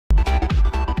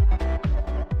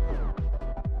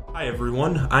Hi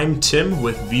everyone, I'm Tim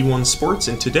with V1 Sports,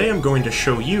 and today I'm going to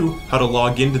show you how to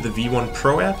log into the V1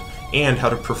 Pro app and how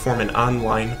to perform an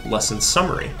online lesson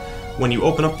summary. When you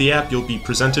open up the app, you'll be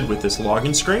presented with this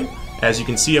login screen. As you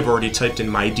can see, I've already typed in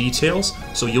my details,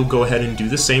 so you'll go ahead and do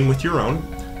the same with your own.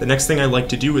 The next thing I like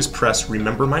to do is press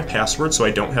remember my password so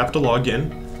I don't have to log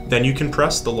in. Then you can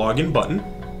press the login button.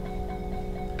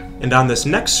 And on this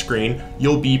next screen,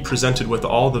 you'll be presented with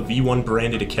all the V1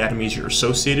 branded academies you're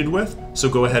associated with, so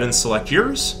go ahead and select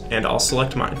yours, and I'll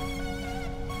select mine.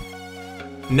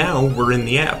 Now we're in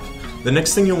the app. The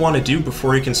next thing you'll want to do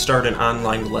before you can start an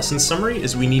online lesson summary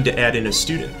is we need to add in a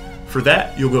student. For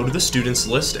that, you'll go to the students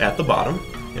list at the bottom,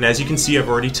 and as you can see, I've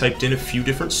already typed in a few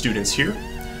different students here.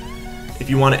 If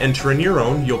you want to enter in your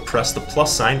own, you'll press the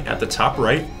plus sign at the top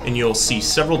right, and you'll see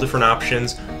several different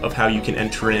options of how you can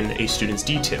enter in a student's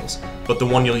details. But the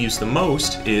one you'll use the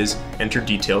most is enter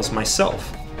details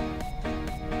myself.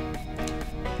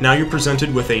 Now you're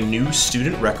presented with a new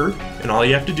student record, and all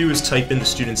you have to do is type in the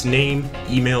student's name,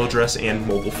 email address, and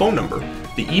mobile phone number.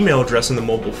 The email address and the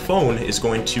mobile phone is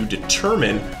going to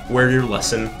determine where your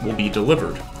lesson will be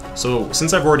delivered. So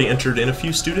since I've already entered in a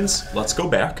few students, let's go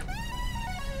back.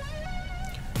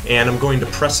 And I'm going to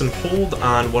press and hold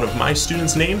on one of my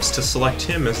students' names to select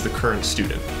him as the current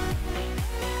student.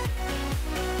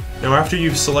 Now after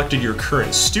you've selected your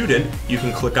current student, you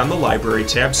can click on the library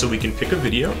tab so we can pick a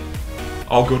video.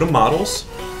 I'll go to models,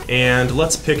 and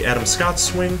let's pick Adam Scott's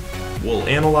swing. We'll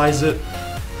analyze it,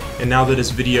 and now that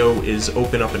his video is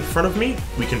open up in front of me,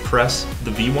 we can press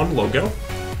the V1 logo,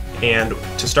 and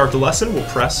to start the lesson, we'll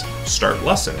press Start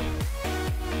Lesson.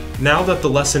 Now that the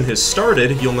lesson has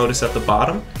started, you'll notice at the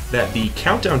bottom that the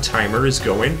countdown timer is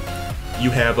going.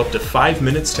 You have up to 5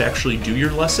 minutes to actually do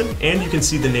your lesson, and you can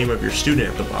see the name of your student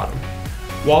at the bottom.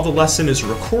 While the lesson is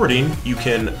recording, you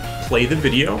can play the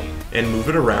video and move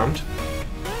it around.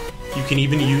 You can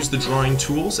even use the drawing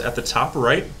tools at the top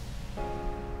right.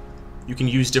 You can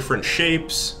use different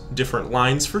shapes, different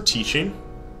lines for teaching.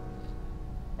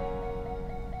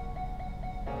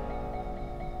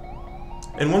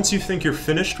 And once you think you're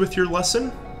finished with your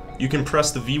lesson, you can press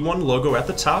the V1 logo at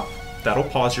the top. That'll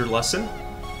pause your lesson.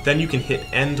 Then you can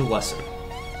hit End Lesson.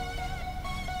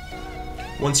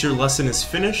 Once your lesson is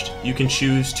finished, you can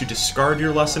choose to discard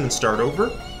your lesson and start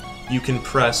over. You can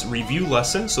press Review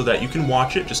Lesson so that you can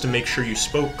watch it just to make sure you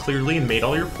spoke clearly and made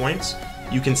all your points.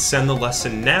 You can send the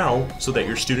lesson now so that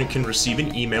your student can receive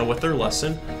an email with their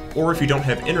lesson, or if you don't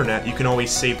have internet, you can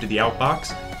always save to the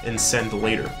outbox and send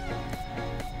later.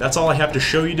 That's all I have to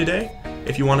show you today.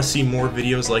 If you want to see more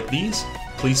videos like these,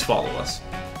 please follow us.